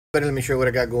But let me show you what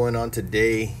I got going on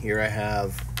today. Here I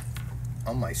have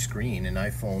on my screen an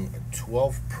iPhone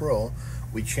 12 Pro.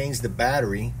 We changed the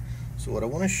battery. So what I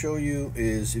want to show you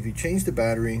is if you change the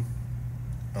battery,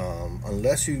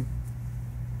 unless you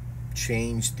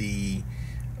change the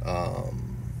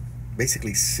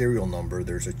basically serial number,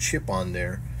 there's a chip on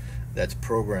there that's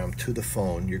programmed to the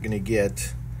phone. You're going to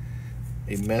get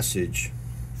a message.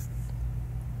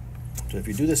 So if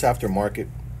you do this aftermarket,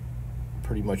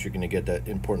 pretty much you're going to get that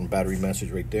important battery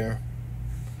message right there,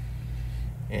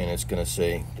 and it's going to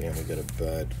say, damn, we got a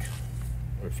bad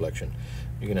reflection.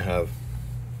 You're going to have,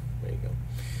 there you go,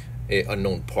 a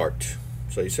unknown part.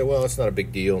 So you say, well, it's not a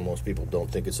big deal. Most people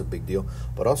don't think it's a big deal,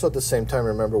 but also at the same time,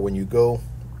 remember when you go,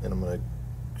 and I'm going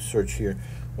to search here,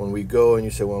 when we go and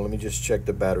you say, well, let me just check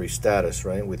the battery status,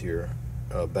 right, with your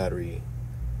battery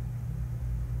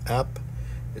app,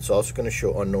 it's also going to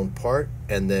show unknown part,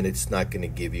 and then it's not going to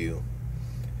give you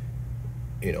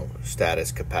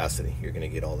status, capacity. You're going to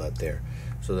get all that there.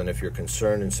 So then if you're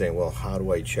concerned and saying, well, how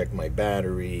do I check my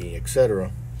battery,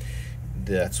 etc.,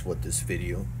 that's what this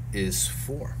video is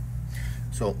for.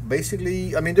 So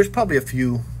basically, I mean, there's probably a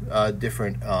few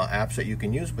different apps that you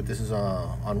can use, but this is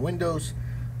on Windows.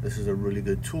 This is a really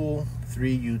good tool,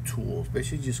 3U Tools.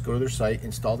 Basically, just go to their site,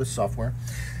 install this software,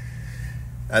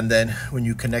 and then when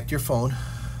you connect your phone,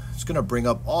 it's going to bring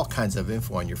up all kinds of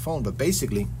info on your phone, but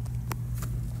basically,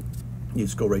 you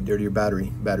just go right there to your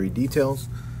battery details,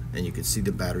 and you can see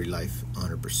the battery life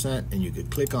 100%, and you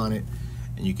could click on it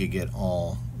and you could get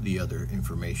all the other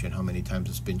information, how many times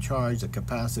it's been charged, the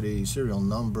capacity, serial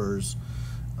numbers,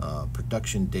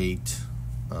 production date,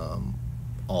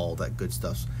 all that good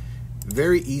stuff.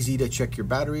 Very easy to check your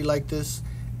battery like this.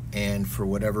 And for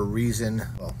whatever reason,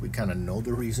 well, we kind of know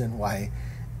the reason why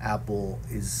Apple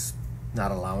is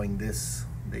not allowing this.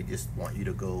 They just want you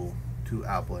to go to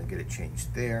Apple and get it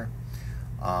changed there.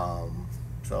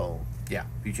 So yeah,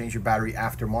 if you change your battery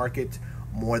aftermarket,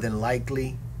 more than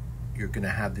likely you're gonna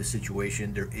have this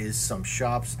situation. There is some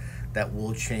shops that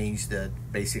will change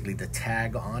basically the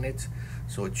tag on it,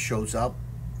 so it shows up.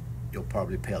 You'll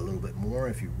probably pay a little bit more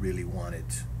if you really want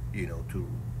it, to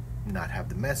not have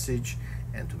the message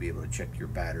and to be able to check your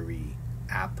battery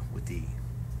app with the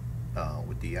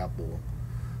Apple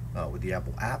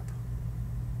app.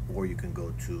 Or you can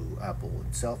go to Apple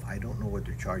itself. I don't know what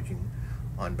they're charging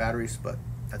on batteries, but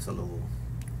that's a little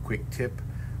quick tip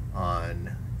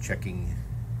on checking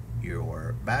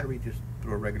your battery just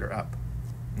through a regular app.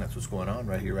 And that's what's going on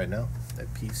right here, right now,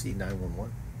 at PC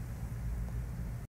 911.